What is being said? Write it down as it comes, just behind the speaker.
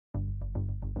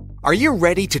Are you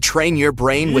ready to train your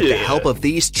brain with the help of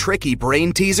these tricky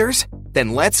brain teasers?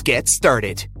 Then let's get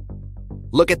started.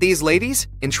 Look at these ladies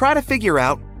and try to figure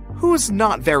out who's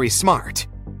not very smart.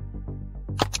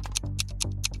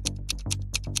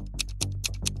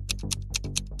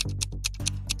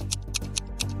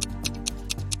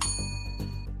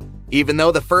 Even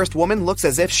though the first woman looks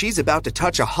as if she's about to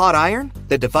touch a hot iron,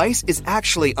 the device is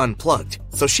actually unplugged,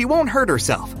 so she won't hurt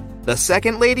herself. The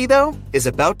second lady, though, is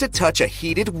about to touch a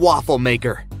heated waffle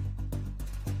maker.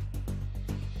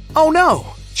 Oh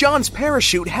no! John's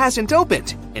parachute hasn't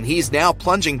opened, and he's now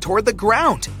plunging toward the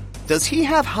ground. Does he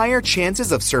have higher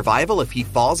chances of survival if he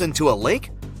falls into a lake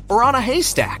or on a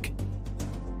haystack?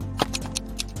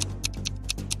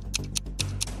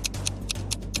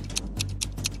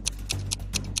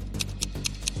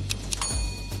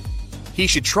 He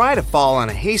should try to fall on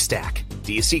a haystack.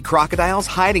 Do you see crocodiles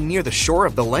hiding near the shore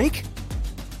of the lake?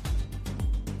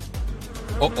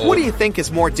 What do you think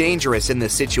is more dangerous in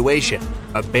this situation?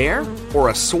 A bear or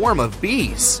a swarm of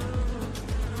bees?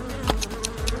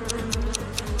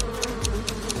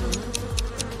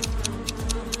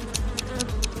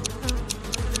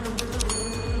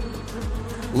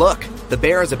 Look, the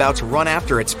bear is about to run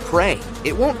after its prey.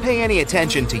 It won't pay any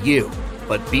attention to you.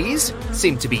 But bees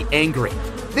seem to be angry.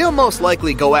 They'll most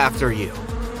likely go after you.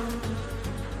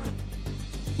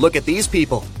 Look at these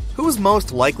people. Who's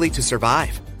most likely to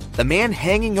survive? The man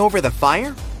hanging over the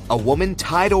fire? A woman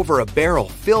tied over a barrel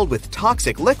filled with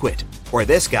toxic liquid? Or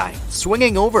this guy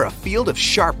swinging over a field of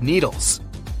sharp needles?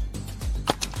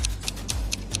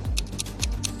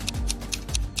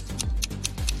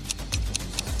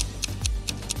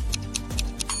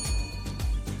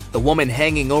 The woman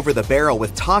hanging over the barrel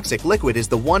with toxic liquid is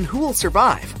the one who will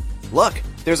survive. Look,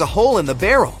 there's a hole in the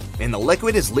barrel, and the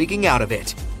liquid is leaking out of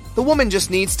it. The woman just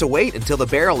needs to wait until the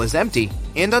barrel is empty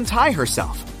and untie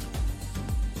herself.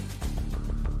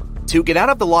 To get out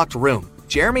of the locked room,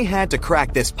 Jeremy had to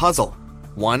crack this puzzle.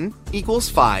 1 equals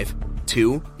 5,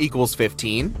 2 equals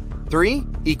 15, 3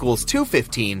 equals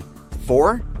 215,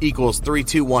 4 equals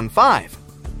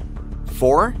 3215,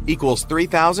 4 equals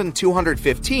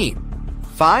 3215,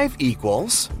 5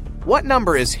 equals... What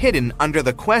number is hidden under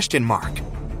the question mark?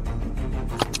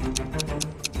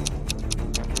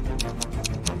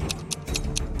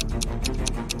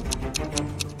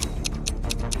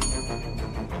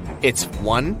 It's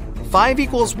 1. 5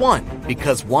 equals 1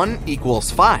 because 1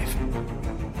 equals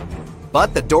 5.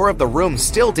 But the door of the room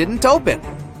still didn't open.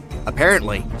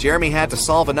 Apparently, Jeremy had to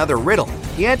solve another riddle.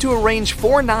 He had to arrange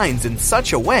 4 nines in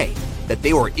such a way that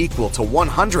they were equal to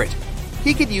 100.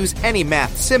 He could use any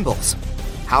math symbols.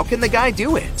 How can the guy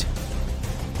do it?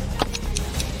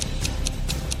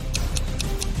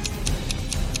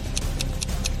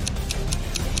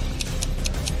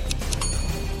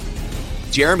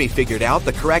 Jeremy figured out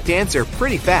the correct answer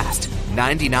pretty fast.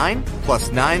 99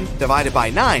 plus 9 divided by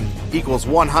 9 equals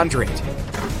 100.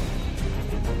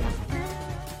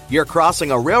 You're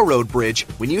crossing a railroad bridge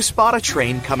when you spot a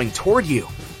train coming toward you.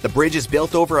 The bridge is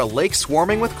built over a lake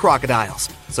swarming with crocodiles,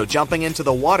 so jumping into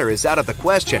the water is out of the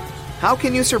question. How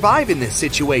can you survive in this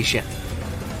situation?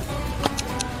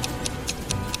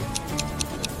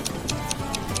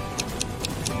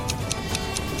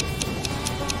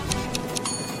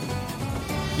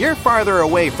 You're farther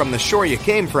away from the shore you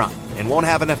came from and won't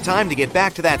have enough time to get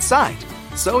back to that side.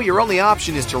 So your only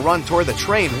option is to run toward the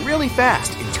train really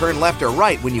fast and turn left or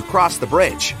right when you cross the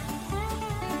bridge.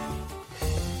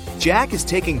 Jack is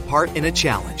taking part in a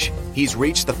challenge. He's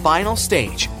reached the final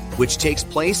stage, which takes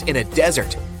place in a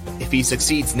desert. If he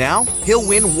succeeds now, he'll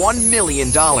win $1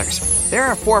 million. There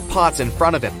are 4 pots in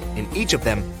front of him. In each of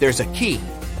them, there's a key.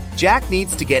 Jack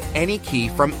needs to get any key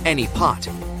from any pot.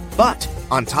 But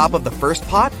on top of the first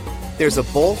pot, there's a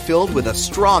bowl filled with a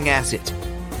strong acid.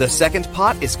 The second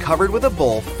pot is covered with a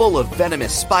bowl full of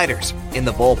venomous spiders. In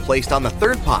the bowl placed on the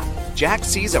third pot, Jack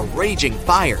sees a raging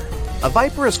fire. A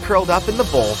viper is curled up in the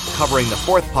bowl, covering the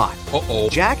fourth pot.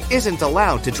 Jack isn't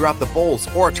allowed to drop the bowls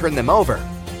or turn them over.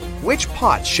 Which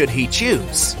pot should he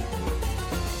choose?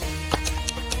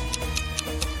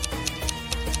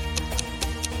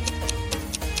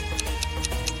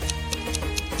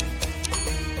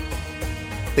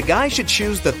 The guy should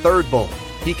choose the third bowl.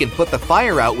 He can put the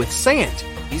fire out with sand.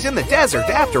 He's in the desert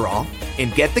after all,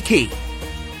 and get the key.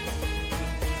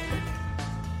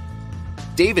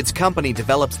 David's company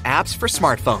develops apps for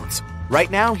smartphones.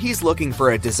 Right now, he's looking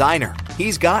for a designer.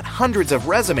 He's got hundreds of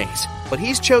resumes, but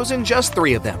he's chosen just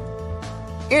 3 of them.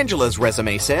 Angela's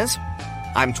resume says,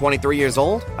 I'm 23 years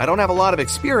old, I don't have a lot of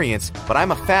experience, but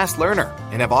I'm a fast learner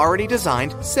and have already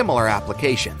designed similar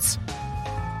applications.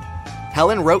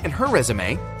 Helen wrote in her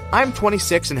resume, I'm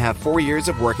 26 and have 4 years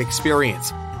of work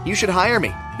experience. You should hire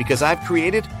me because I've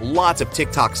created lots of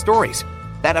TikTok stories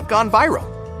that have gone viral.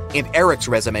 And Eric's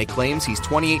resume claims he's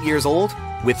 28 years old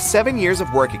with 7 years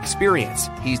of work experience.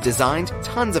 He's designed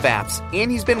tons of apps and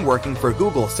he's been working for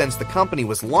Google since the company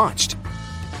was launched.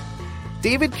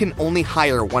 David can only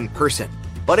hire one person,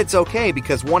 but it's okay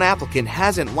because one applicant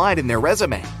hasn't lied in their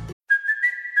resume.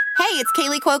 Hey, it's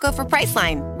Kaylee Cuoco for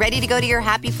Priceline. Ready to go to your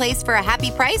happy place for a happy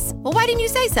price? Well, why didn't you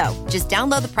say so? Just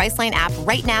download the Priceline app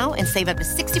right now and save up to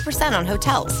 60% on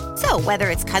hotels. So whether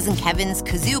it's Cousin Kevin's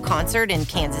Kazoo Concert in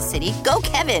Kansas City, go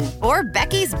Kevin, or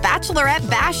Becky's Bachelorette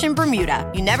Bash in Bermuda,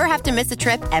 you never have to miss a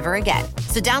trip ever again.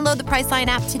 So download the Priceline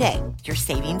app today. Your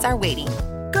savings are waiting.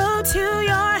 Go to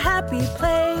your happy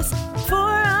place for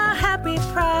a happy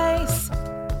price.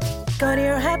 Go to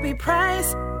your happy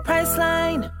price,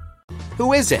 Priceline.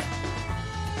 Who is it?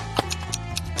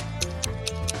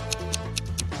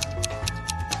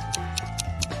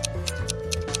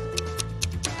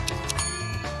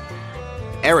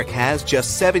 Eric has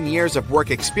just 7 years of work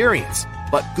experience,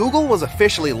 but Google was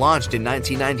officially launched in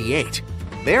 1998.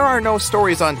 There are no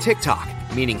stories on TikTok,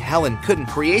 meaning Helen couldn't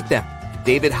create them.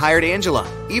 David hired Angela,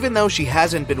 even though she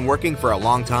hasn't been working for a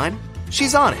long time.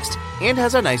 She's honest and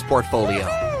has a nice portfolio.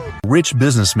 Rich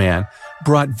businessman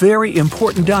brought very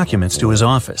important documents to his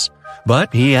office,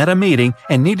 but he had a meeting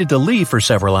and needed to leave for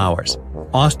several hours.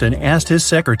 Austin asked his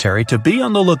secretary to be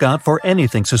on the lookout for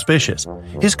anything suspicious.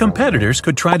 His competitors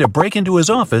could try to break into his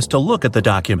office to look at the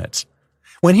documents.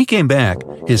 When he came back,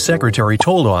 his secretary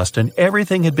told Austin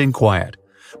everything had been quiet.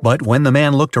 But when the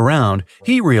man looked around,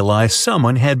 he realized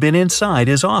someone had been inside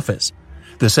his office.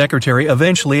 The secretary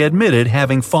eventually admitted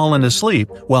having fallen asleep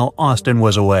while Austin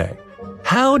was away.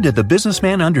 How did the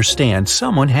businessman understand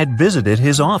someone had visited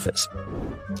his office?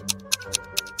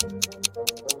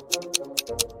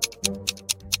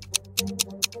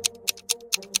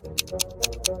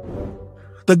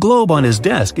 The globe on his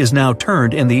desk is now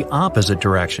turned in the opposite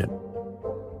direction.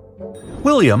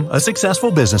 William, a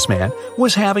successful businessman,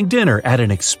 was having dinner at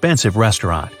an expensive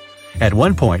restaurant. At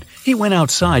one point, he went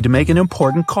outside to make an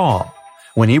important call.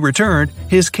 When he returned,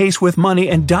 his case with money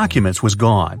and documents was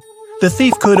gone. The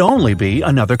thief could only be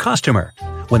another customer.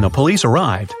 When the police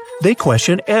arrived, they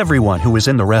questioned everyone who was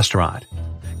in the restaurant.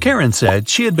 Karen said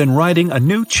she had been writing a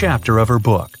new chapter of her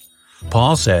book.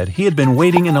 Paul said he had been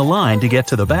waiting in a line to get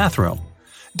to the bathroom.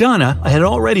 Donna had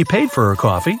already paid for her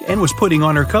coffee and was putting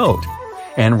on her coat.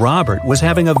 And Robert was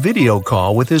having a video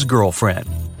call with his girlfriend.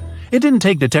 It didn't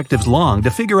take detectives long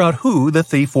to figure out who the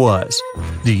thief was.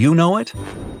 Do you know it?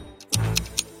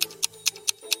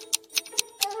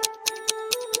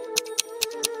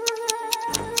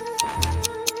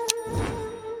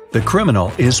 The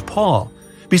criminal is Paul.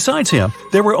 Besides him,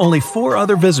 there were only 4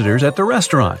 other visitors at the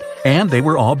restaurant, and they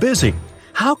were all busy.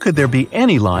 How could there be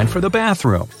any line for the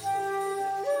bathroom?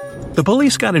 The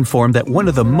police got informed that one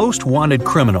of the most wanted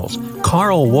criminals,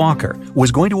 Carl Walker,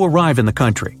 was going to arrive in the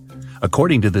country.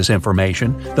 According to this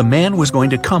information, the man was going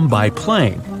to come by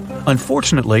plane.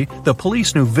 Unfortunately, the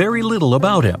police knew very little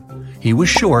about him. He was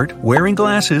short, wearing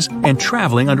glasses, and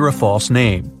traveling under a false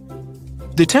name.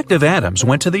 Detective Adams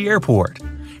went to the airport.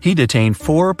 He detained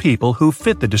 4 people who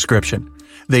fit the description.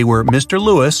 They were Mr.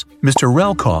 Lewis, Mr.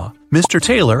 Relkaw, Mr.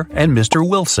 Taylor, and Mr.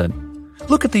 Wilson.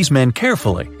 Look at these men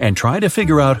carefully and try to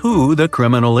figure out who the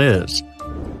criminal is.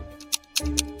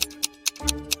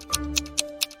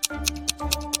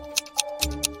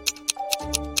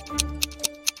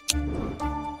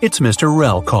 It's Mr.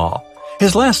 Relkaw.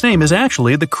 His last name is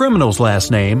actually the criminal's last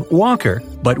name, Walker,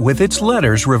 but with its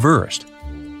letters reversed.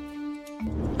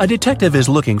 A detective is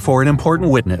looking for an important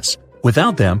witness.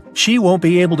 Without them, she won't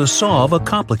be able to solve a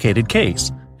complicated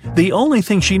case. The only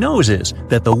thing she knows is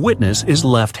that the witness is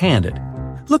left-handed.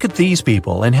 Look at these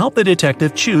people and help the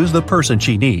detective choose the person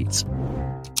she needs.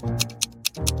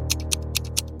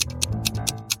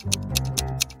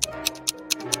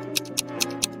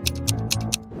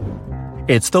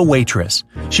 It's the waitress.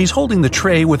 She's holding the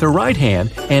tray with her right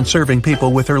hand and serving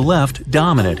people with her left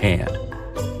dominant hand.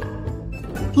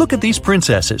 Look at these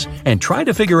princesses and try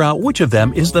to figure out which of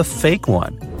them is the fake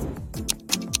one.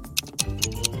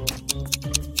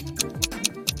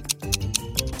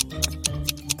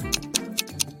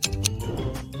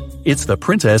 It's the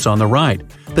princess on the right.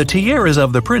 The tiaras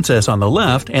of the princess on the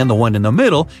left and the one in the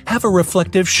middle have a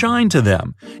reflective shine to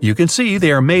them. You can see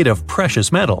they are made of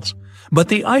precious metals. But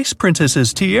the ice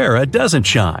princess's tiara doesn't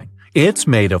shine. It's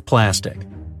made of plastic.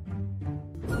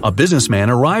 A businessman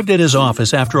arrived at his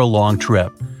office after a long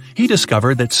trip. He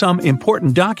discovered that some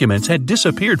important documents had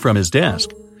disappeared from his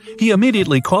desk. He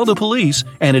immediately called the police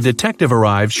and a detective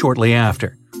arrived shortly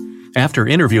after. After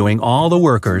interviewing all the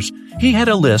workers, he had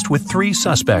a list with 3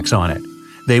 suspects on it.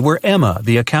 They were Emma,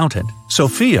 the accountant,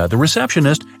 Sophia, the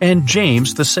receptionist, and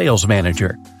James, the sales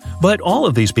manager. But all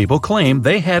of these people claimed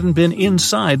they hadn't been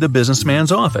inside the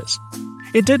businessman's office.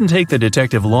 It didn't take the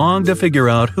detective long to figure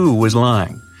out who was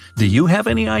lying. Do you have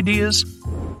any ideas?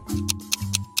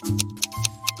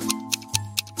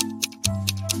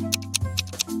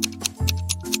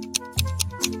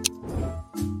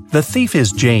 The thief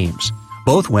is James.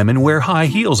 Both women wear high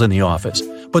heels in the office,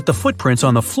 but the footprints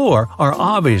on the floor are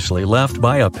obviously left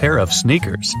by a pair of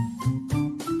sneakers.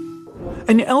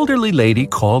 An elderly lady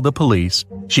called the police.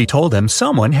 She told them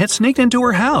someone had sneaked into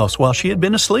her house while she had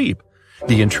been asleep.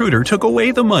 The intruder took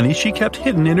away the money she kept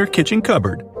hidden in her kitchen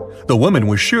cupboard. The woman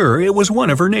was sure it was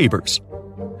one of her neighbors.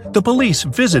 The police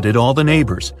visited all the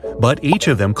neighbors, but each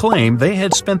of them claimed they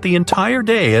had spent the entire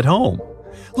day at home.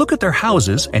 Look at their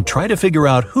houses and try to figure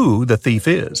out who the thief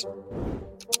is.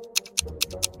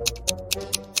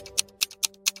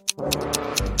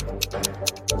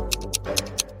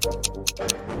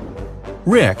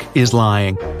 Rick is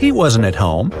lying. He wasn't at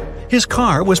home. His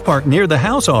car was parked near the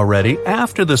house already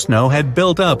after the snow had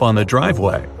built up on the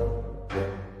driveway.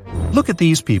 Look at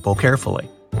these people carefully.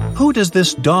 Who does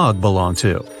this dog belong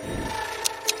to?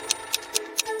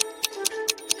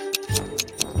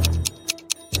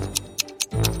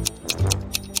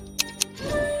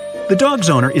 The dog's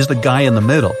owner is the guy in the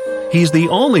middle. He's the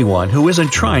only one who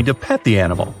isn't trying to pet the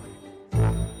animal.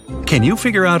 Can you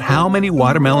figure out how many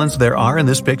watermelons there are in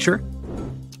this picture?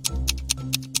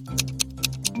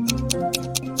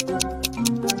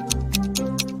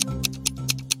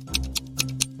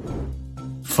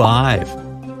 Five.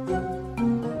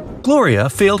 Gloria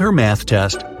failed her math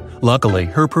test. Luckily,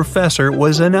 her professor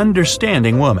was an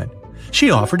understanding woman. She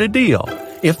offered a deal.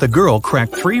 If the girl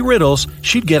cracked 3 riddles,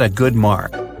 she'd get a good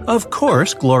mark. Of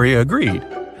course, Gloria agreed.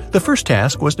 The first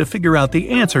task was to figure out the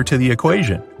answer to the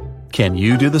equation. Can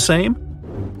you do the same?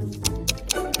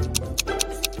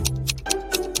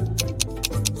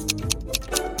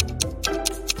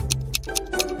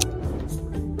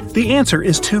 The answer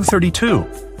is 232.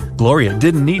 Gloria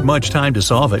didn't need much time to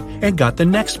solve it and got the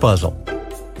next puzzle.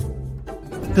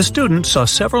 The student saw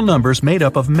several numbers made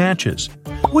up of matches.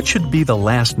 What should be the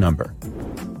last number?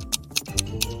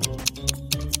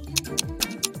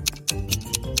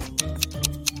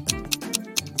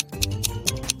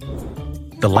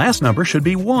 The last number should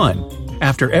be 1.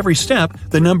 After every step,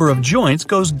 the number of joints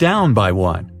goes down by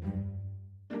 1.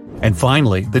 And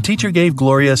finally, the teacher gave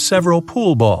Gloria several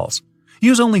pool balls.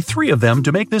 Use only 3 of them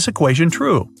to make this equation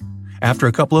true. After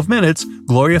a couple of minutes,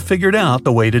 Gloria figured out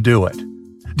the way to do it.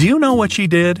 Do you know what she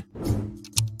did?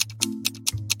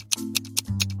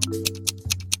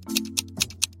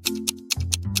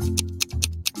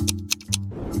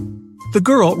 The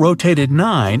girl rotated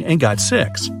 9 and got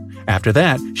 6. After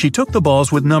that, she took the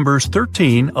balls with numbers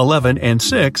 13, 11, and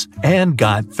 6 and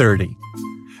got 30.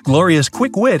 Gloria's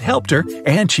quick wit helped her,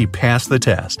 and she passed the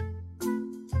test.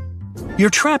 You're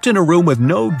trapped in a room with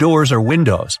no doors or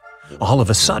windows. All of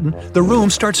a sudden, the room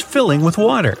starts filling with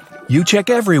water. You check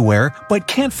everywhere, but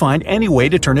can't find any way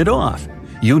to turn it off.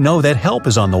 You know that help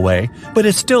is on the way, but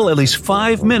it's still at least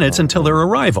 5 minutes until their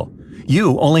arrival.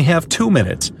 You only have 2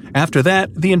 minutes. After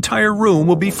that, the entire room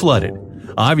will be flooded.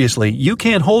 Obviously, you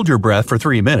can't hold your breath for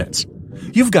 3 minutes.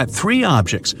 You've got 3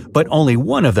 objects, but only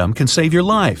one of them can save your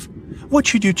life. What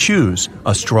should you choose?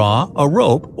 A straw, a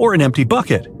rope, or an empty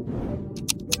bucket?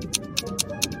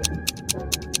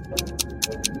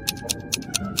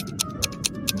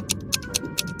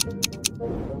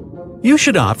 You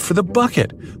should opt for the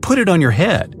bucket. Put it on your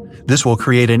head. This will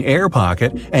create an air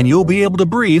pocket, and you'll be able to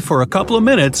breathe for a couple of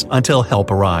minutes until help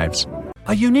arrives.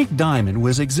 A unique diamond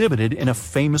was exhibited in a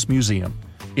famous museum.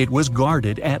 It was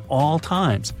guarded at all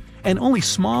times, and only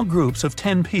small groups of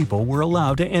 10 people were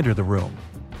allowed to enter the room.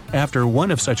 After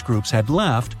one of such groups had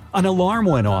left, an alarm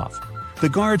went off. The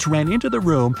guards ran into the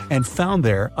room and found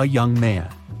there a young man.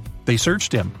 They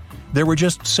searched him. There were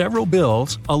just several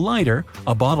bills, a lighter,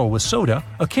 a bottle with soda,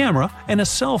 a camera, and a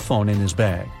cell phone in his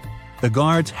bag. The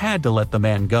guards had to let the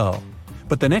man go.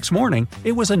 But the next morning,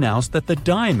 it was announced that the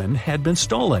diamond had been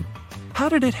stolen. How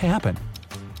did it happen?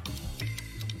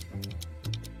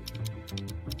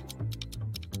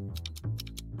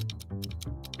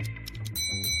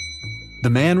 The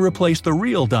man replaced the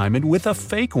real diamond with a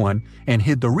fake one and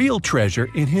hid the real treasure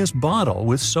in his bottle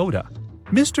with soda.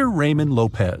 Mr. Raymond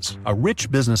Lopez, a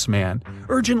rich businessman,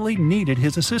 urgently needed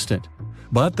his assistant,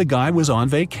 but the guy was on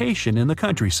vacation in the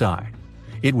countryside.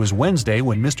 It was Wednesday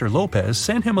when Mr. Lopez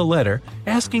sent him a letter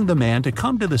asking the man to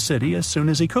come to the city as soon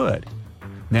as he could.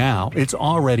 Now it's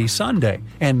already Sunday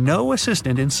and no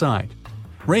assistant in sight.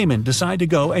 Raymond decided to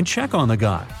go and check on the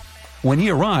guy. When he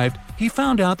arrived, he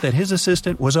found out that his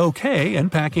assistant was okay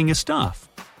and packing his stuff.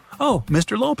 "Oh,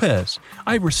 Mr. Lopez,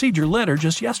 I received your letter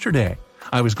just yesterday.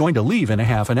 I was going to leave in a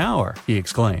half an hour," he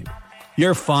exclaimed.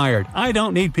 "You're fired. I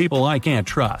don't need people I can't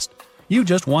trust. You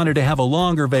just wanted to have a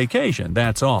longer vacation,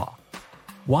 that's all."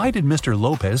 Why did Mr.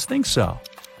 Lopez think so?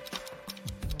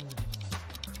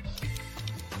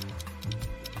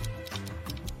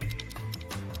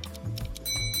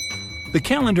 The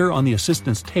calendar on the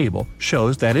assistant's table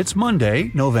shows that it's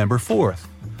Monday, November 4th.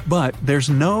 But there's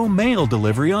no mail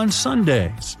delivery on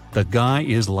Sundays. The guy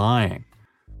is lying.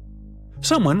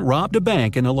 Someone robbed a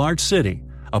bank in a large city.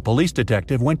 A police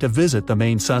detective went to visit the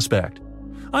main suspect.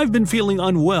 "I've been feeling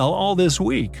unwell all this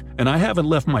week, and I haven't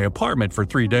left my apartment for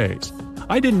 3 days.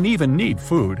 I didn't even need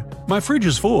food. My fridge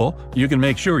is full. You can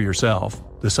make sure yourself,"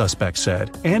 the suspect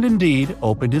said, and indeed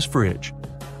opened his fridge.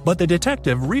 But the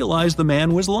detective realized the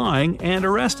man was lying and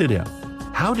arrested him.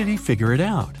 How did he figure it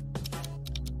out?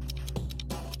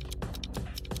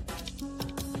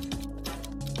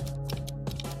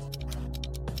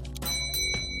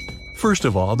 First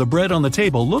of all, the bread on the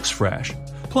table looks fresh.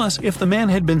 Plus, if the man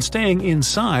had been staying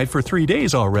inside for 3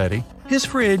 days already, his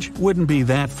fridge wouldn't be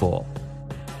that full.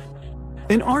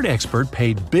 An art expert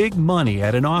paid big money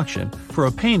at an auction for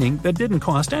a painting that didn't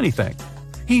cost anything.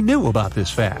 He knew about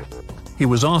this fact. He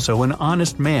was also an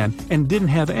honest man and didn't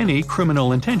have any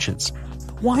criminal intentions.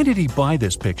 Why did he buy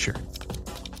this picture?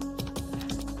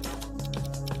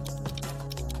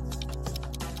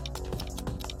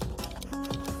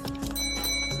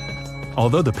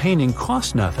 Although the painting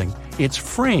cost nothing, its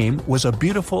frame was a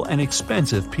beautiful and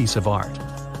expensive piece of art.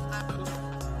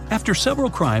 After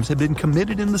several crimes had been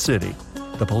committed in the city,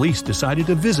 the police decided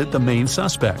to visit the main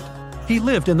suspect. He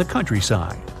lived in the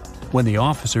countryside. When the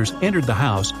officers entered the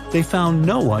house, they found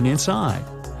no one inside.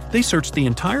 They searched the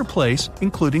entire place,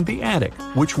 including the attic,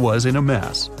 which was in a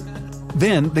mess.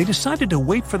 Then they decided to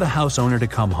wait for the house owner to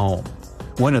come home.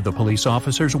 One of the police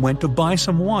officers went to buy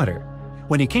some water.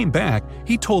 When he came back,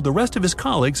 he told the rest of his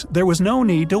colleagues there was no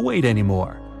need to wait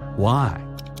anymore. Why?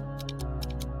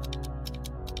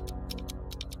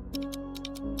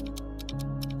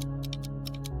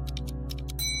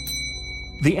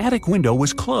 The attic window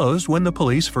was closed when the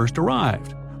police first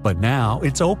arrived, but now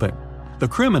it's open. The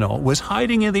criminal was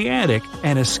hiding in the attic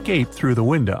and escaped through the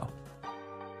window.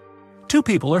 2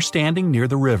 people are standing near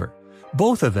the river.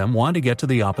 Both of them want to get to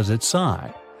the opposite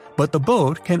side, but the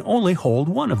boat can only hold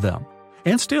one of them.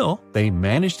 And still, they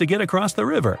manage to get across the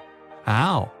river.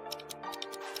 How?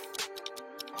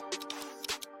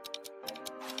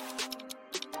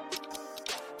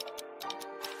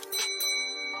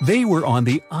 They were on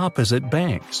the opposite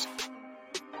banks.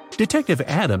 Detective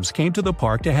Adams came to the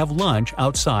park to have lunch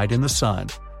outside in the sun,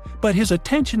 but his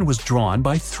attention was drawn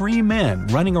by 3 men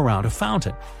running around a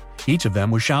fountain. Each of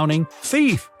them was shouting,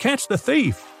 "Thief! Catch the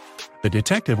thief!" The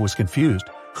detective was confused.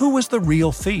 Who was the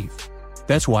real thief?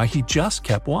 That's why he just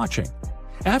kept watching.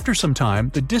 After some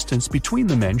time, the distance between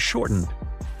the men shortened.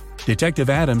 Detective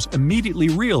Adams immediately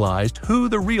realized who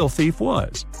the real thief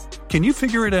was. Can you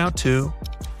figure it out too?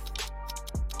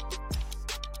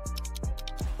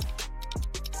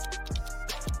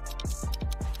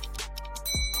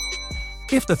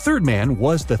 If the third man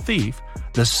was the thief,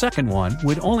 the second one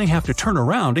would only have to turn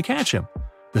around to catch him.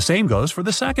 The same goes for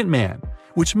the second man,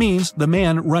 which means the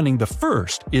man running the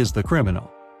first is the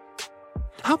criminal.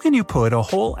 How can you put a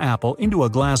whole apple into a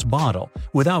glass bottle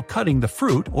without cutting the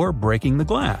fruit or breaking the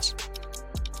glass?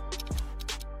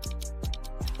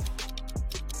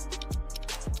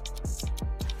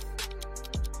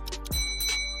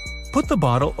 Put the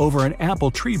bottle over an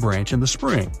apple tree branch in the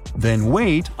spring, then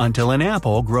wait until an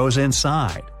apple grows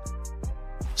inside.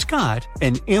 Scott,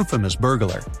 an infamous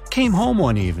burglar, came home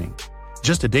one evening.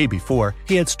 Just a day before,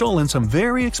 he had stolen some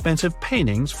very expensive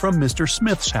paintings from Mr.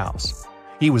 Smith's house.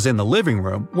 He was in the living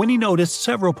room when he noticed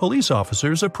several police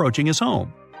officers approaching his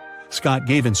home. Scott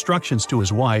gave instructions to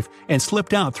his wife and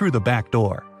slipped out through the back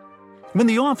door. When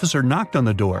the officer knocked on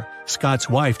the door, Scott's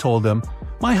wife told him,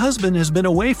 "My husband has been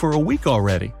away for a week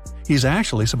already. He's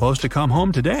actually supposed to come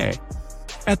home today."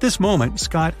 At this moment,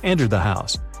 Scott entered the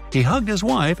house. He hugged his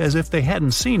wife as if they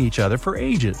hadn't seen each other for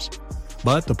ages.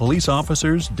 But the police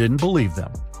officers didn't believe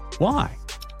them. Why?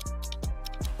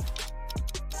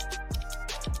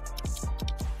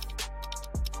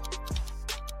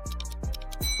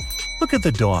 Look at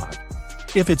the dog.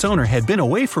 If its owner had been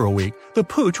away for a week, the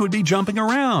pooch would be jumping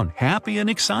around, happy and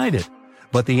excited.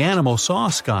 But the animal saw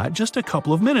Scott just a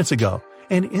couple of minutes ago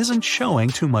and isn't showing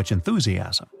too much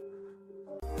enthusiasm.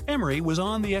 Emery was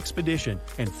on the expedition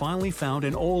and finally found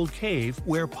an old cave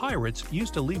where pirates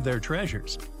used to leave their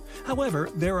treasures. However,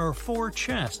 there are 4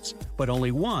 chests, but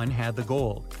only one had the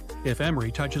gold. If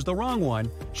Emery touches the wrong one,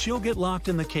 she'll get locked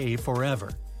in the cave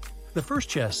forever. The first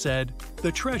chest said,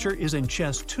 "The treasure is in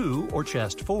chest 2 or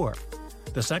chest 4."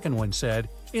 The second one said,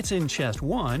 "It's in chest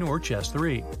 1 or chest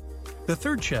 3." The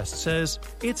third chest says,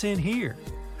 "It's in here."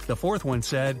 The fourth one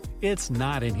said, "It's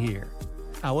not in here."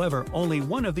 However, only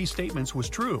one of these statements was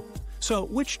true. So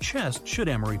which chest should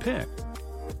Emery pick?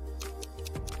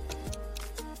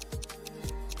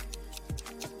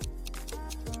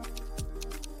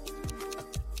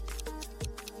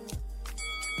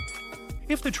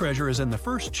 If the treasure is in the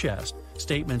first chest,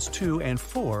 statements 2 and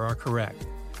 4 are correct.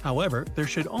 However, there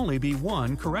should only be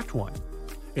one correct one.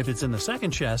 If it's in the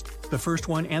second chest, the first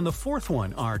one and the fourth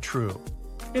one are true.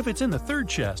 If it's in the third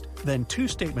chest, then 2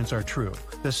 statements are true,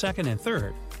 the second and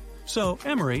third. So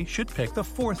Emery should pick the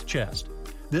fourth chest.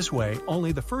 This way,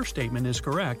 only the first statement is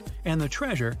correct and the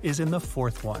treasure is in the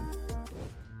fourth one.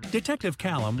 Detective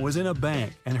Callum was in a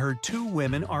bank and heard 2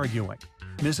 women arguing.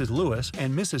 Mrs. Lewis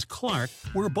and Mrs. Clark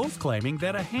were both claiming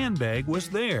that a handbag was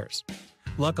theirs.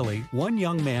 Luckily, one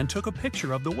young man took a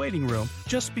picture of the waiting room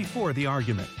just before the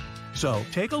argument. So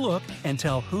take a look and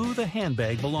tell who the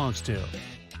handbag belongs to.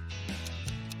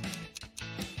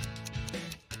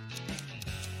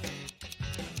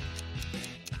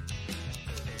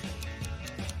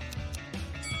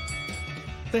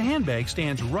 The handbag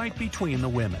stands right between the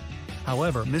women.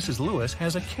 However, Mrs. Lewis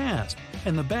has a cast,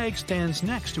 and the bag stands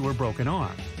next to her broken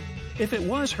arm. If it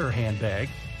was her handbag,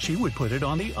 she would put it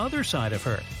on the other side of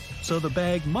her, so the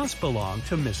bag must belong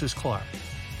to Mrs. Clark.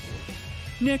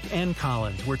 Nick and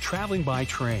Collins were traveling by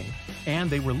train, and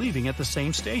they were leaving at the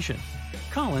same station.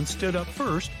 Collins stood up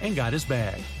first and got his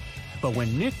bag. But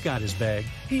when Nick got his bag,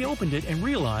 he opened it and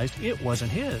realized it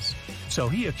wasn't his, so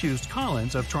he accused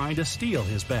Collins of trying to steal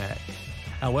his bag.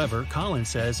 However, Collins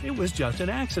says it was just an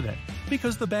accident,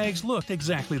 because the bags looked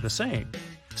exactly the same.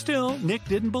 Still, Nick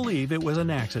didn't believe it was an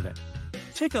accident.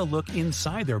 Take a look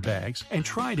inside their bags and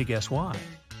try to guess why.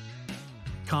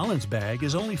 Collins' bag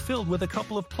is only filled with a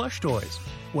couple of plush toys,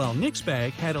 while Nick's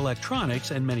bag had electronics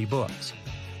and many books.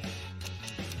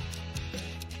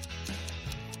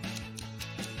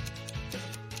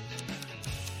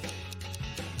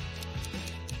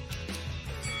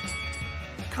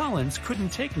 Collins couldn't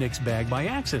take Nick's bag by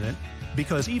accident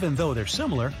because even though they're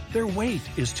similar, their weight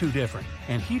is too different,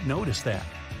 and he'd noticed that.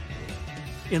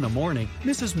 In the morning,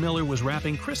 Mrs. Miller was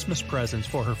wrapping Christmas presents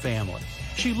for her family.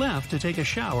 She left to take a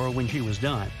shower when she was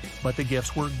done, but the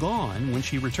gifts were gone when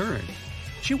she returned.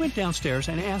 She went downstairs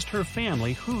and asked her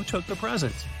family who took the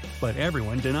presents, but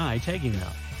everyone denied taking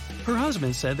them. Her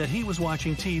husband said that he was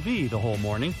watching TV the whole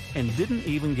morning and didn't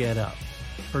even get up.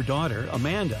 Her daughter,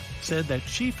 Amanda, said that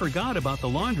she forgot about the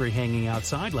laundry hanging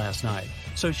outside last night,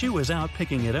 so she was out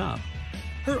picking it up.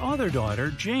 Her other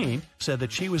daughter, Jane, said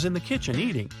that she was in the kitchen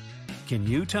eating. Can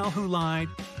you tell who lied?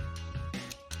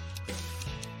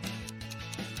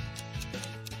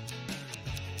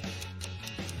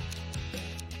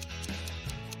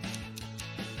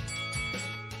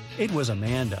 It was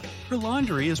Amanda. Her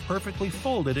laundry is perfectly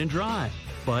folded and dry,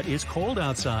 but it's cold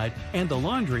outside and the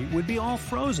laundry would be all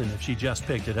frozen if she just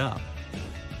picked it up.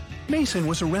 Mason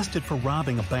was arrested for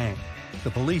robbing a bank.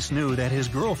 The police knew that his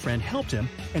girlfriend helped him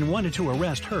and wanted to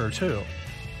arrest her too.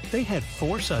 They had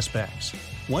 4 suspects.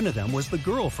 One of them was the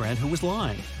girlfriend who was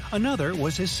lying. Another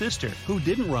was his sister, who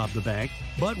didn't rob the bank,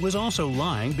 but was also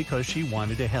lying because she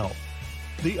wanted to help.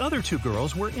 The other 2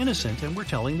 girls were innocent and were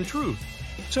telling the truth.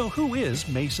 So who is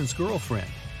Mason's girlfriend?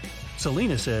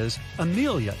 Selena says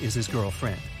Amelia is his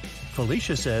girlfriend.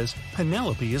 Felicia says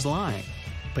Penelope is lying.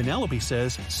 Penelope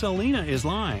says Selena is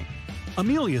lying.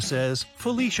 Amelia says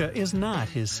Felicia is not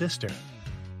his sister.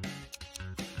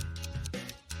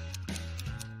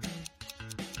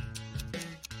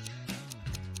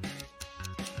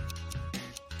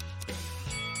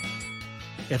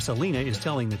 If Selena is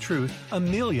telling the truth,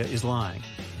 Amelia is lying.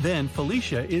 Then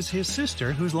Felicia is his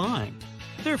sister who's lying.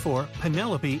 Therefore,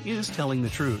 Penelope is telling the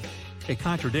truth. It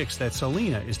contradicts that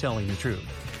Selena is telling the truth.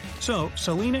 So,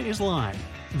 Selena is lying.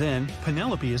 Then,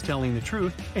 Penelope is telling the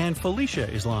truth, and Felicia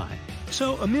is lying.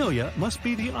 So, Amelia must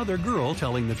be the other girl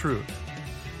telling the truth.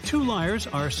 2 liars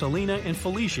are Selena and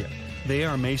Felicia. They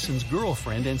are Mason's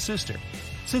girlfriend and sister.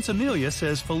 Since Amelia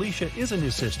says Felicia isn't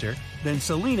his sister, then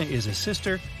Selena is his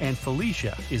sister and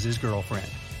Felicia is his girlfriend.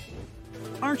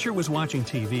 Archer was watching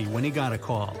TV when he got a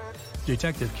call.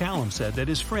 Detective Callum said that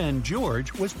his friend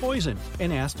George was poisoned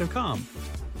and asked to come.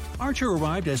 Archer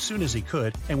arrived as soon as he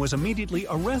could and was immediately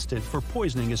arrested for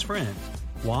poisoning his friend.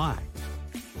 Why?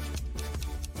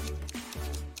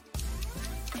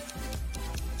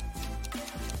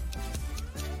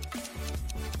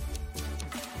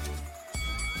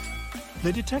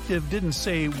 The detective didn't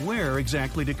say where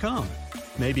exactly to come.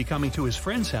 Maybe coming to his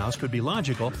friend's house could be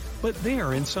logical, but they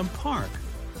are in some park.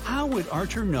 How would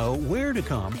Archer know where to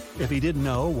come if he didn't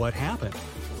know what happened?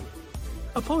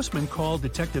 A postman called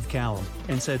Detective Callum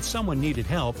and said someone needed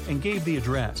help and gave the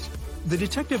address. The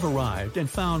detective arrived and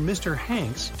found Mr.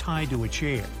 Hanks tied to a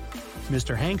chair.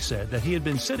 Mr. Hanks said that he had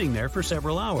been sitting there for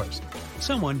several hours.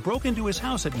 Someone broke into his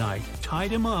house at night,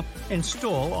 tied him up, and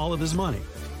stole all of his money.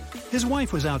 His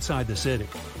wife was outside the city.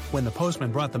 When the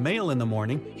postman brought the mail in the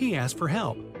morning, he asked for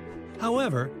help.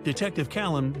 However, Detective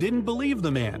Callum didn't believe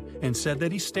the man and said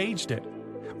that he staged it.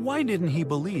 Why didn't he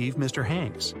believe Mr.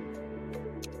 Hanks?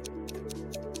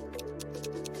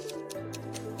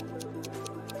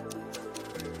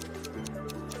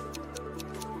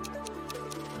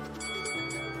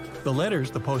 The letters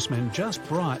the postman just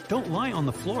brought don't lie on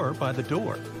the floor by the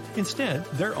door. Instead,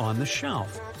 they're on the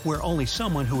shelf, where only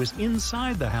someone who is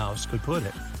inside the house could put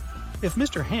it. If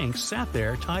Mr. Hanks sat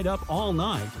there tied up all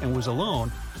night and was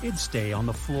alone, it'd stay on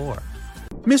the floor.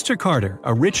 Mr. Carter,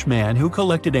 a rich man who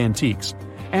collected antiques,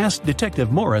 asked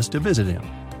Detective Morris to visit him.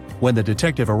 When the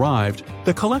detective arrived,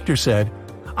 the collector said,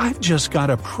 "I've just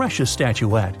got a precious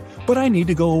statuette, but I need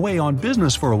to go away on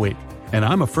business for a week, and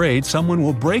I'm afraid someone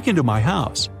will break into my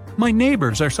house. My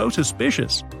neighbors are so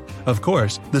suspicious." Of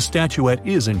course, the statuette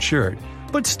is insured,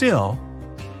 but still.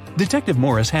 Detective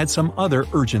Morris had some other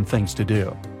urgent things to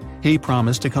do. He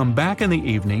promised to come back in the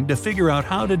evening to figure out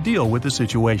how to deal with the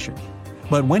situation.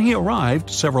 But when he arrived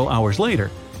several hours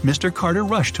later, Mr. Carter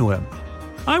rushed to him.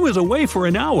 "I was away for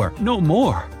an hour, no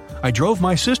more. I drove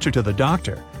my sister to the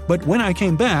doctor, but when I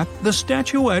came back, the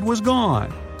statuette was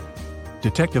gone."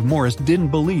 Detective Morris didn't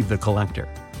believe the collector.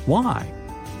 Why?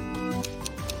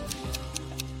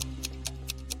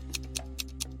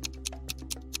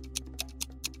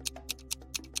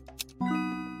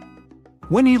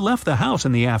 When he left the house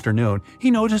in the afternoon,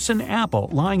 he noticed an apple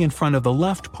lying in front of the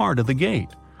left part of the gate.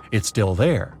 It's still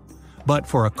there. But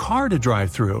for a car to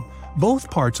drive through, both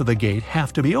parts of the gate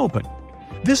have to be open.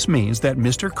 This means that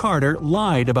Mr. Carter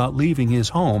lied about leaving his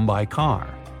home by car.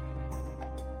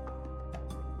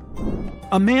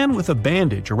 A man with a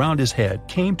bandage around his head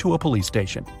came to a police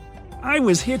station. "I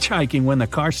was hitchhiking when the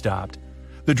car stopped.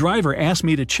 The driver asked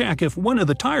me to check if one of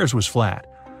the tires was flat.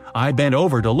 I bent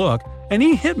over to look, and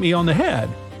he hit me on the head.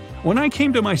 When I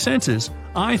came to my senses,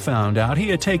 I found out he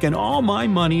had taken all my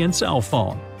money and cell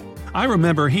phone. I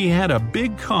remember he had a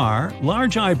big car,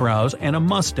 large eyebrows, and a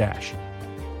mustache."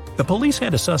 The police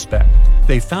had a suspect.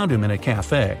 They found him in a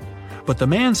cafe. But the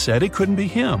man said it couldn't be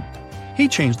him. He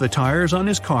changed the tires on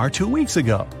his car 2 weeks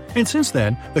ago, and since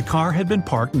then, the car had been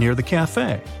parked near the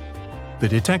cafe. The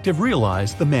detective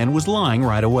realized the man was lying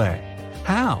right away.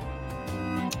 How?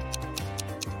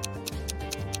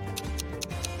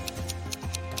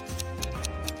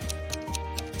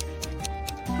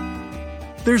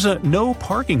 There's a no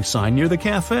parking sign near the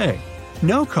cafe.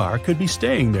 No car could be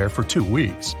staying there for 2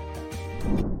 weeks.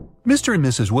 Mr. and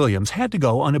Mrs. Williams had to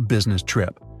go on a business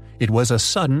trip. It was a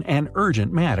sudden and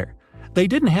urgent matter. They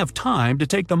didn't have time to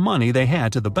take the money they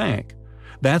had to the bank.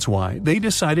 That's why they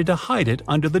decided to hide it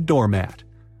under the doormat.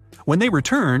 When they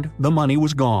returned, the money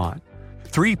was gone.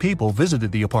 3 people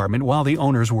visited the apartment while the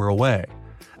owners were away.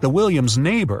 The Williams'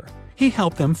 neighbor, he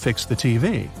helped them fix the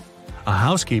TV. A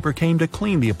housekeeper came to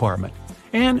clean the apartment,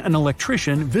 and an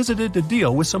electrician visited to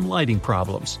deal with some lighting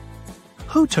problems.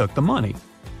 Who took the money?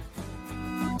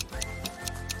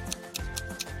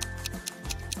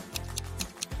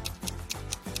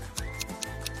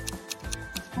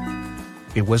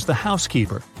 It was the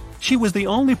housekeeper. She was the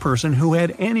only person who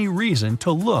had any reason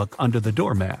to look under the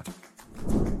doormat.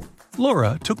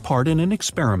 Laura took part in an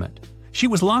experiment. She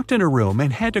was locked in a room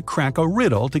and had to crack a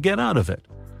riddle to get out of it.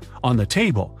 On the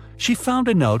table, she found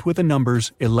a note with the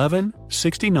numbers 11,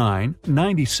 69,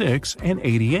 96, and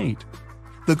 88.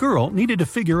 The girl needed to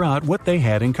figure out what they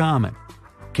had in common.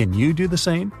 Can you do the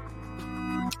same?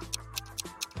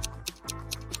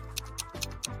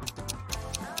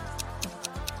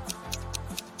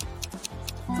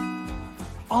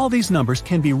 All these numbers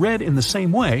can be read in the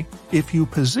same way if you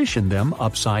position them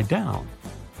upside down.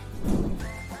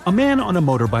 A man on a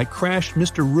motorbike crashed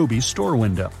Mr. Ruby's store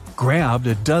window, grabbed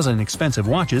a dozen expensive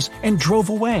watches, and drove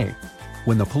away.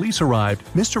 When the police arrived,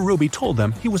 Mr. Ruby told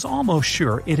them he was almost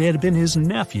sure it had been his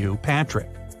nephew, Patrick.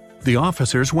 The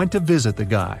officers went to visit the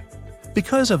guy.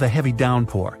 Because of the heavy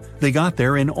downpour, they got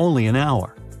there in only an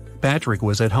hour. Patrick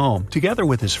was at home, together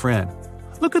with his friend.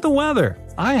 "Look at the weather!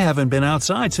 I haven't been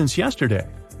outside since yesterday."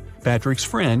 Patrick's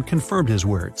friend confirmed his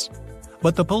words.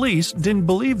 But the police didn't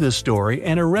believe this story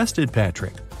and arrested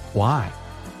Patrick. Why?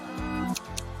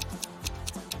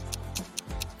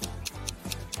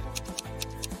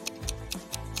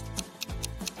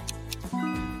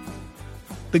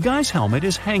 The guy's helmet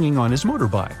is hanging on his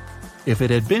motorbike. If it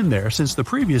had been there since the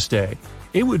previous day,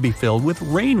 it would be filled with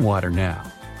rainwater now.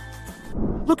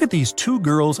 Look at these two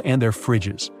girls and their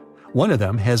fridges. One of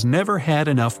them has never had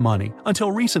enough money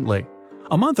until recently.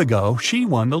 A month ago, she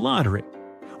won the lottery.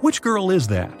 Which girl is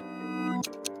that?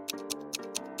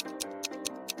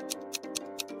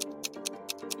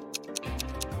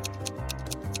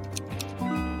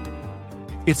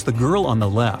 It's the girl on the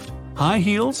left. High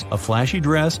heels, a flashy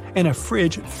dress, and a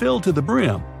fridge filled to the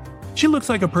brim. She looks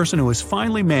like a person who has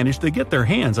finally managed to get their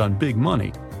hands on big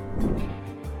money.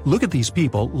 Look at these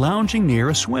people lounging near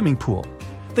a swimming pool.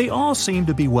 They all seem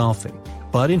to be wealthy,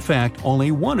 but in fact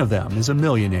only one of them is a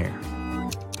millionaire.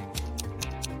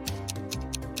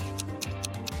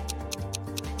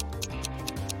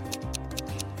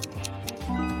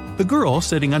 The girl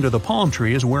sitting under the palm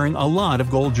tree is wearing a lot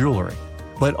of gold jewelry.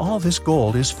 But all this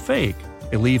gold is fake.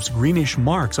 It leaves greenish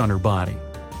marks on her body.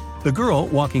 The girl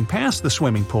walking past the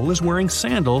swimming pool is wearing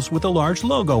sandals with a large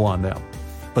logo on them.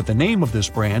 But the name of this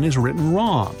brand is written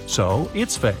wrong, so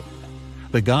it's fake.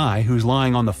 The guy who's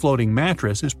lying on the floating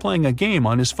mattress is playing a game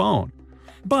on his phone.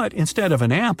 But instead of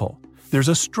an apple, there's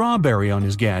a strawberry on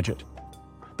his gadget.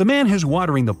 The man who's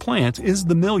watering the plants is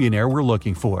the millionaire we're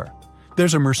looking for.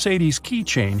 There's a Mercedes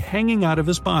keychain hanging out of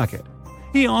his pocket.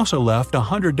 He also left a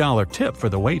 $100 tip for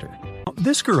the waiter.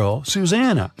 This girl,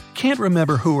 Susanna, can't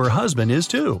remember who her husband is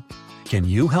too. Can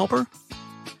you help her?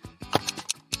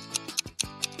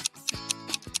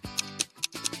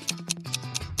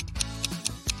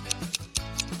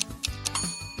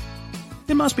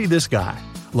 It must be this guy.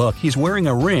 Look, he's wearing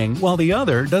a ring while the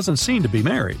other doesn't seem to be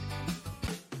married.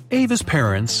 Ava's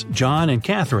parents, John and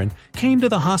Catherine, came to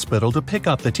the hospital to pick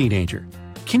up the teenager.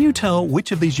 Can you tell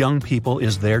which of these young people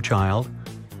is their child?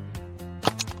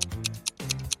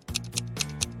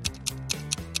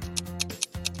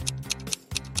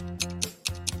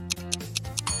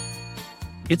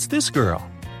 It's this girl.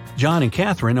 John and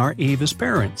Catherine are Ava's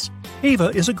parents.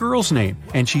 Ava is a girl's name,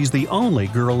 and she's the only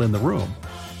girl in the room.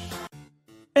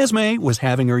 Esme was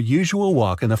having her usual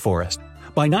walk in the forest.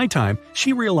 By nighttime,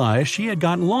 she realized she had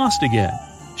gotten lost again.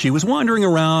 She was wandering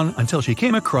around until she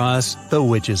came across the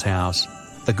witch's house.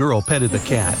 The girl petted the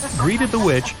cat, greeted the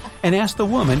witch, and asked the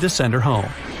woman to send her home.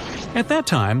 At that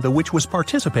time, the witch was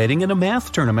participating in a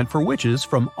math tournament for witches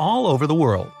from all over the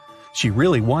world. She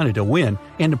really wanted to win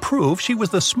and to prove she was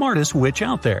the smartest witch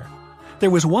out there. There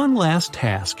was one last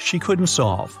task she couldn't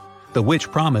solve. The witch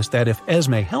promised that if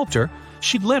Esme helped her,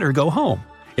 she'd let her go home.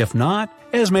 If not,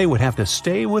 Esme would have to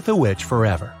stay with the witch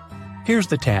forever. Here's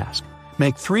the task.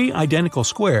 Make 3 identical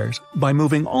squares by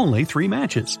moving only 3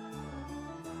 matches.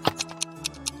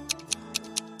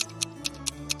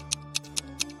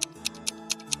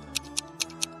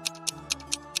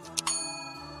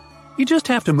 You just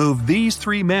have to move these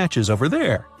 3 matches over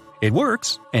there. It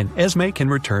works, and Esme can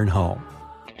return home.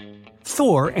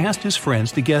 Thor asked his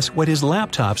friends to guess what his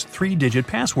laptop's 3-digit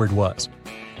password was.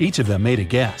 Each of them made a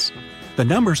guess. The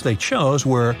numbers they chose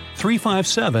were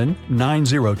 357,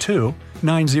 902,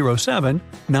 907,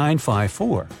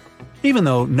 954. Even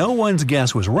though no one's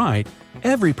guess was right,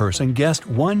 every person guessed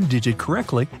 1 digit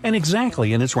correctly and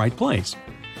exactly in its right place.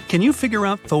 Can you figure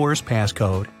out Thor's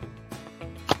passcode?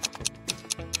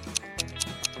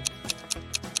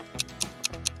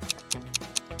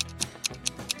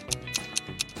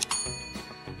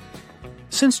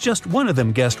 Since just one of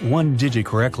them guessed 1 digit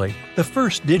correctly, the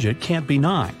first digit can't be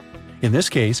 9. In this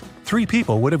case, 3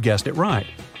 people would have guessed it right,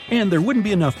 and there wouldn't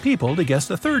be enough people to guess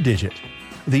the third digit.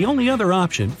 The only other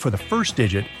option for the first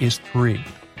digit is 3,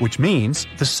 which means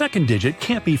the second digit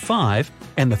can't be 5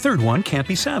 and the third one can't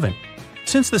be 7.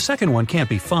 Since the second one can't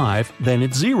be 5, then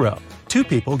it's 0. 2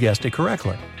 people guessed it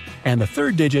correctly. And the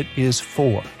third digit is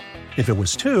 4. If it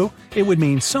was 2, it would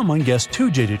mean someone guessed 2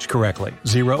 digits correctly,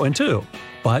 0 and 2.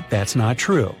 But that's not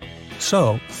true.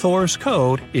 So, Thor's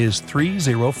code is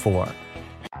 304.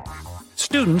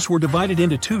 Students were divided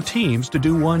into 2 teams to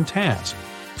do one task.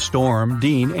 Storm,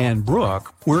 Dean, and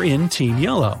Brooke were in Team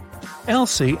Yellow.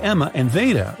 Elsie, Emma, and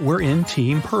Veda were in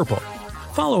Team Purple.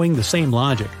 Following the same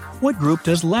logic, what group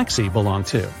does Lexi belong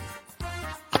to?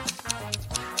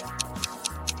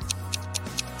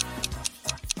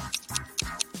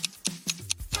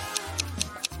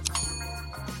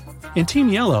 In Team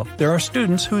Yellow, there are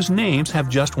students whose names have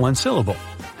just 1 syllable.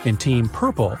 In Team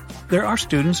Purple, there are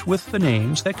students with the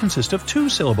names that consist of 2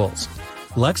 syllables.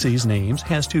 Lexi's name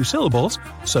has 2 syllables,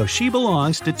 so she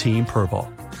belongs to Team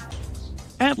Purple.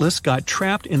 Atlas got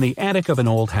trapped in the attic of an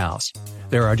old house.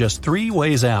 There are just 3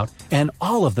 ways out, and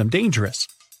all of them dangerous.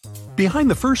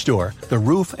 Behind the first door, the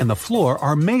roof and the floor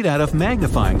are made out of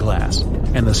magnifying glass,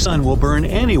 and the sun will burn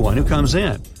anyone who comes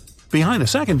in. Behind the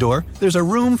second door, there's a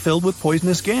room filled with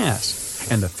poisonous gas,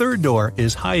 and the third door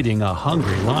is hiding a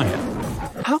hungry lion.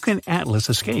 How can Atlas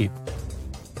escape?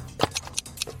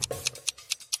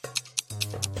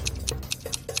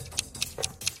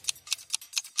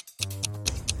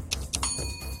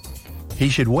 He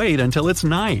should wait until it's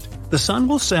night. The sun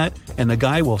will set, and the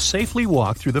guy will safely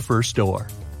walk through the first door.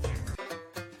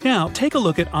 Now, take a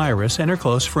look at Iris and her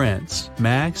close friends,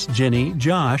 Max, Ginny,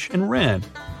 Josh, and Ren.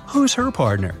 Who's her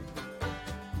partner?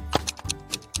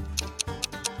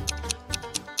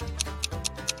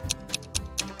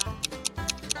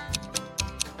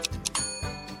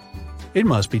 It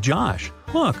must be Josh.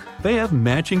 Look, they have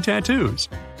matching tattoos.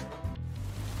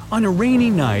 On a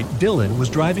rainy night, Dylan was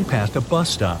driving past a bus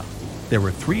stop. There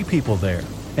were 3 people there: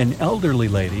 an elderly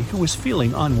lady who was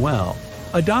feeling unwell,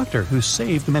 a doctor who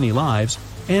saved many lives,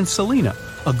 and Selena,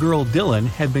 a girl Dylan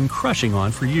had been crushing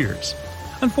on for years.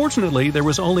 Unfortunately, there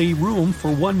was only room for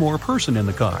one more person in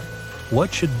the car.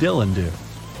 What should Dylan do?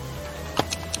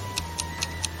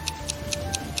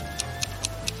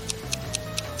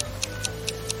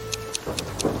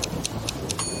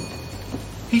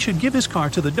 He should give his car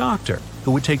to the doctor,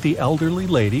 who would take the elderly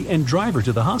lady and drive her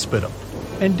to the hospital.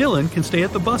 And Dylan can stay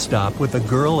at the bus stop with the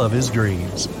girl of his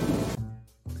dreams.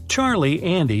 Charlie,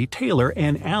 Andy, Taylor,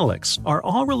 and Alex are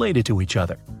all related to each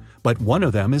other, but one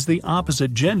of them is the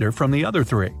opposite gender from the other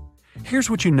 3. Here's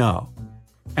what you know.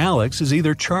 Alex is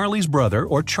either Charlie's brother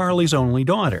or Charlie's only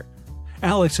daughter.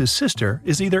 Alex's sister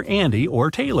is either Andy or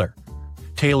Taylor.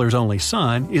 Taylor's only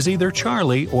son is either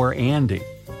Charlie or Andy.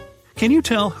 Can you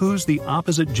tell who's the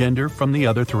opposite gender from the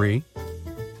other 3?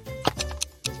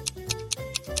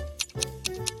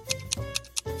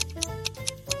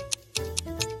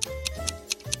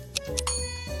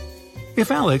 If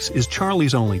Alex is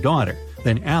Charlie's only daughter,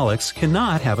 then Alex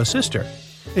cannot have a sister.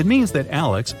 It means that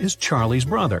Alex is Charlie's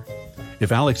brother.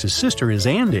 If Alex's sister is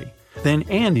Andy, then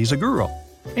Andy's a girl.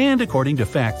 And according to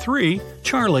fact 3,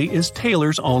 Charlie is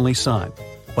Taylor's only son.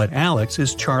 But Alex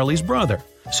is Charlie's brother.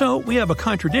 So we have a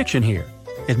contradiction here.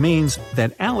 It means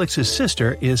that Alex's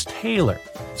sister is Taylor.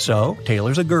 So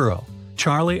Taylor's a girl.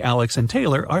 Charlie, Alex, and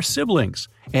Taylor are siblings.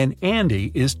 And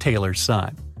Andy is Taylor's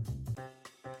son.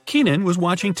 Keenan was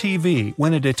watching TV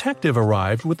when a detective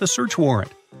arrived with a search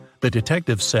warrant. The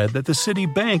detective said that the city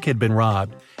bank had been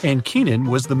robbed, and Keenan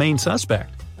was the main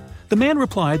suspect. The man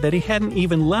replied that he hadn't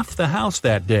even left the house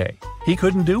that day. He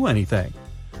couldn't do anything.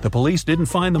 The police didn't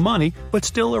find the money, but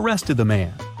still arrested the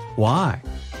man. Why?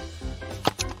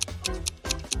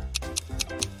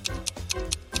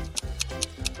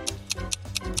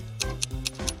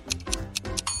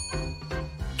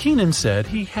 Keenan said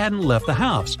he hadn't left the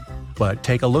house. But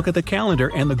take a look at the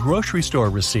calendar and the grocery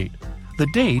store receipt. The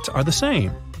dates are the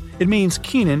same. It means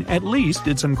Keenan at least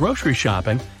did some grocery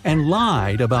shopping and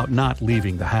lied about not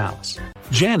leaving the house.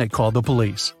 Janet called the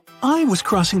police. "I was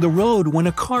crossing the road when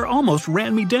a car almost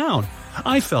ran me down.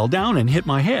 I fell down and hit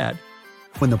my head."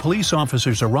 When the police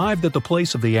officers arrived at the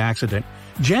place of the accident,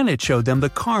 Janet showed them the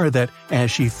car that,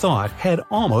 as she thought, had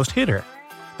almost hit her.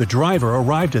 The driver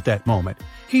arrived at that moment.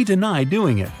 He denied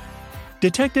doing it.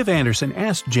 Detective Anderson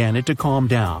asked Janet to calm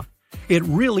down. It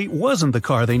really wasn't the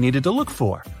car they needed to look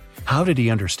for. How did he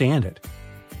understand it?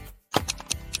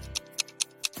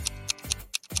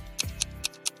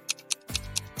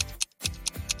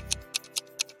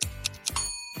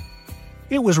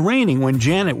 It was raining when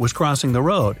Janet was crossing the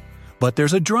road, but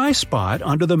there's a dry spot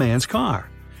under the man's car.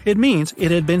 It means it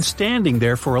had been standing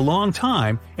there for a long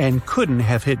time and couldn't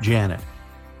have hit Janet.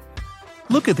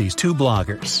 Look at these 2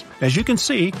 bloggers. As you can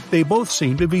see, they both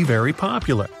seem to be very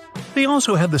popular. They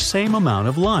also have the same amount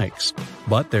of likes.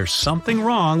 But there's something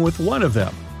wrong with one of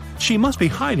them. She must be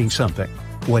hiding something.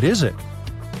 What is it?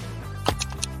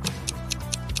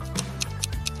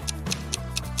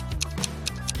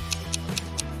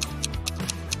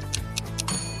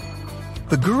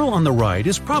 The girl on the right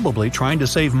is probably trying to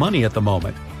save money at the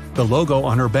moment. The logo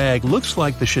on her bag looks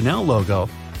like the Chanel logo,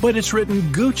 but it's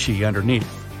written Gucci underneath.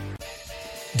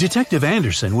 Detective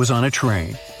Anderson was on a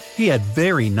train. He had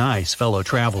very nice fellow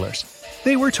travelers.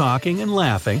 They were talking and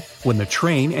laughing when the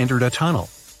train entered a tunnel.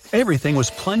 Everything was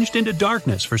plunged into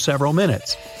darkness for several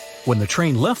minutes. When the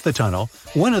train left the tunnel,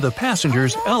 one of the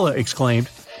passengers, Ella, exclaimed,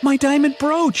 "My diamond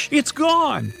brooch! It's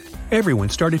gone!" Everyone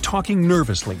started talking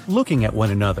nervously, looking at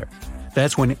one another.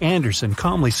 That's when Anderson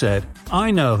calmly said,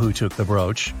 "I know who took the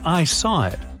brooch. I saw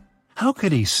it." How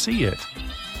could he see it?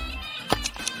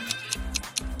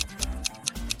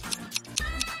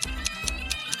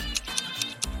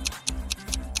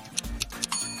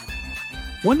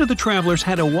 One of the travelers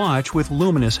had a watch with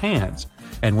luminous hands,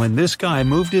 and when this guy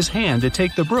moved his hand to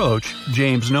take the brooch,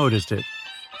 James noticed it.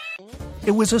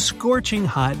 It was a scorching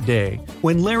hot day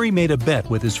when Larry made a bet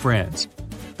with his friends.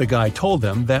 The guy told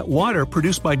them that water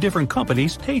produced by different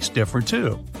companies tastes different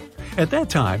too. At that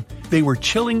time, they were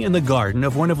chilling in the garden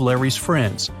of one of Larry's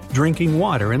friends, drinking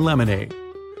water and lemonade.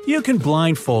 "You can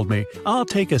blindfold me. I'll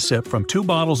take a sip from 2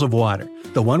 bottles of water,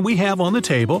 the one we have on the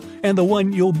table and the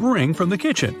one you'll bring from the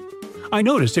kitchen." I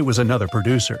noticed it was another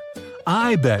producer.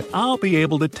 I bet I'll be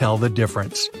able to tell the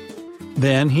difference.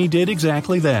 Then he did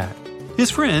exactly that. His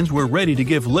friends were ready to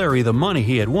give Larry the money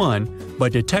he had won,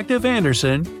 but Detective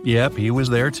Anderson, yep, he was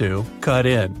there too, cut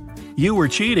in. "You were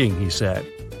cheating," he said.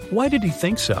 Why did he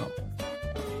think so?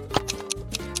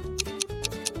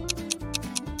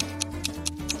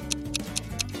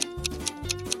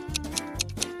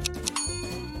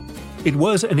 It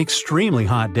was an extremely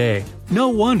hot day. No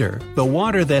wonder the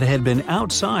water that had been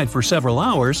outside for several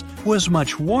hours was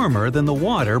much warmer than the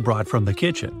water brought from the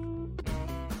kitchen.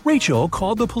 Rachel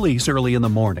called the police early in the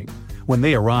morning. When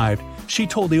they arrived, she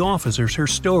told the officers her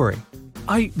story.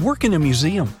 "I work in a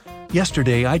museum.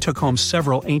 Yesterday I took home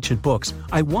several ancient books.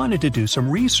 I wanted to do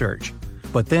some research.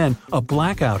 But then a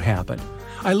blackout happened.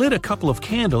 I lit a couple of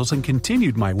candles and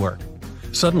continued my work.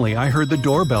 Suddenly I heard the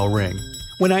doorbell ring.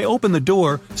 When I opened the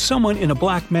door, someone in a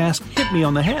black mask hit me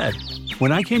on the head.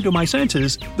 When I came to my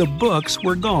senses, the books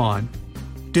were gone."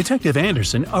 Detective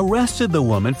Anderson arrested the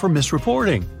woman for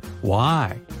misreporting.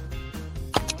 Why?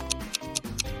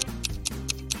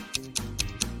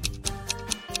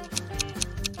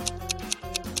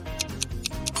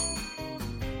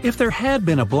 If there had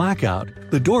been a blackout,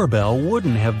 the doorbell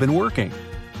wouldn't have been working.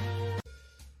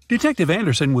 Detective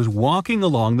Anderson was walking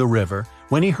along the river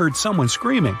when he heard someone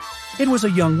screaming. It was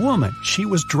a young woman. She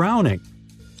was drowning.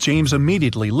 James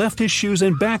immediately left his shoes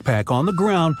and backpack on the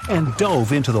ground and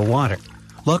dove into the water.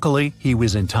 Luckily, he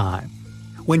was in time.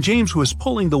 When James was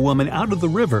pulling the woman out of the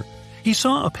river, he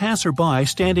saw a passerby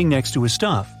standing next to his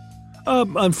stuff.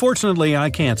 Unfortunately, I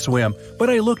can't swim, but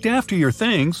I looked after your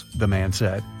things," the man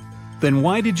said. "Then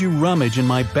why did you rummage in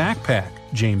my backpack?"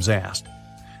 James asked.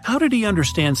 How did he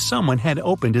understand someone had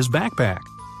opened his backpack?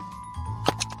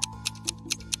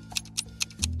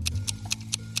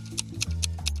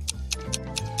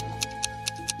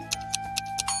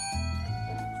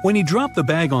 When he dropped the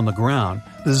bag on the ground,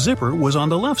 the zipper was on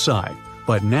the left side,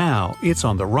 but now it's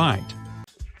on the right.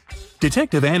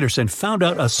 Detective Anderson found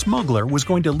out a smuggler was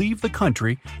going to leave the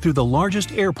country through the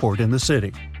largest airport in the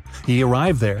city. He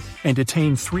arrived there and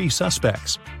detained 3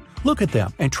 suspects. Look at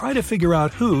them and try to figure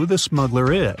out who the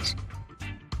smuggler is.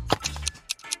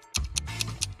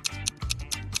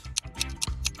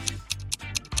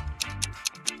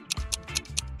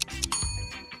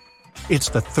 It's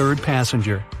the 3rd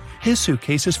passenger. His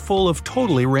suitcase is full of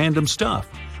totally random stuff.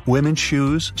 Women's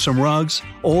shoes, some rugs,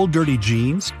 old dirty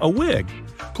jeans, a wig.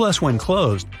 Plus, when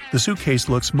closed, the suitcase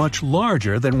looks much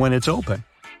larger than when it's open.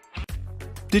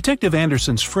 Detective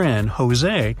Anderson's friend,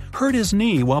 Jose, hurt his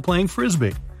knee while playing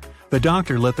frisbee. The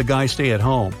doctor let the guy stay at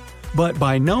home, but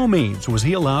by no means was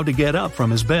he allowed to get up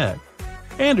from his bed.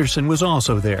 Anderson was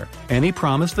also there, and he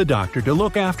promised the doctor to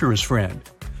look after his friend.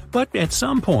 But at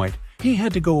some point, he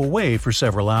had to go away for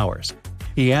several hours.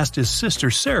 He asked his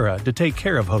sister Sarah to take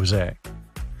care of Jose.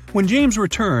 When James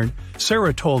returned,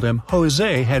 Sarah told him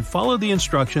Jose had followed the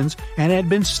instructions and had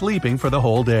been sleeping for the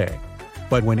whole day.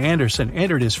 But when Anderson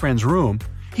entered his friend's room,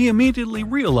 he immediately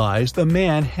realized the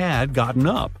man had gotten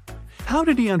up. How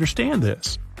did he understand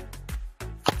this?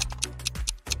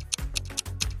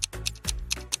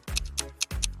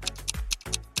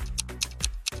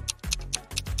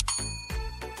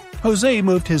 Jose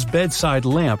moved his bedside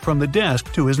lamp from the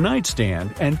desk to his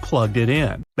nightstand and plugged it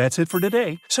in. That's it for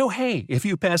today. So hey, if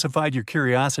you pacified your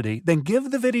curiosity, then give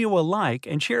the video a like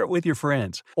and share it with your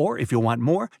friends. Or if you want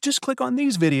more, just click on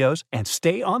these videos and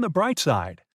stay on the bright side.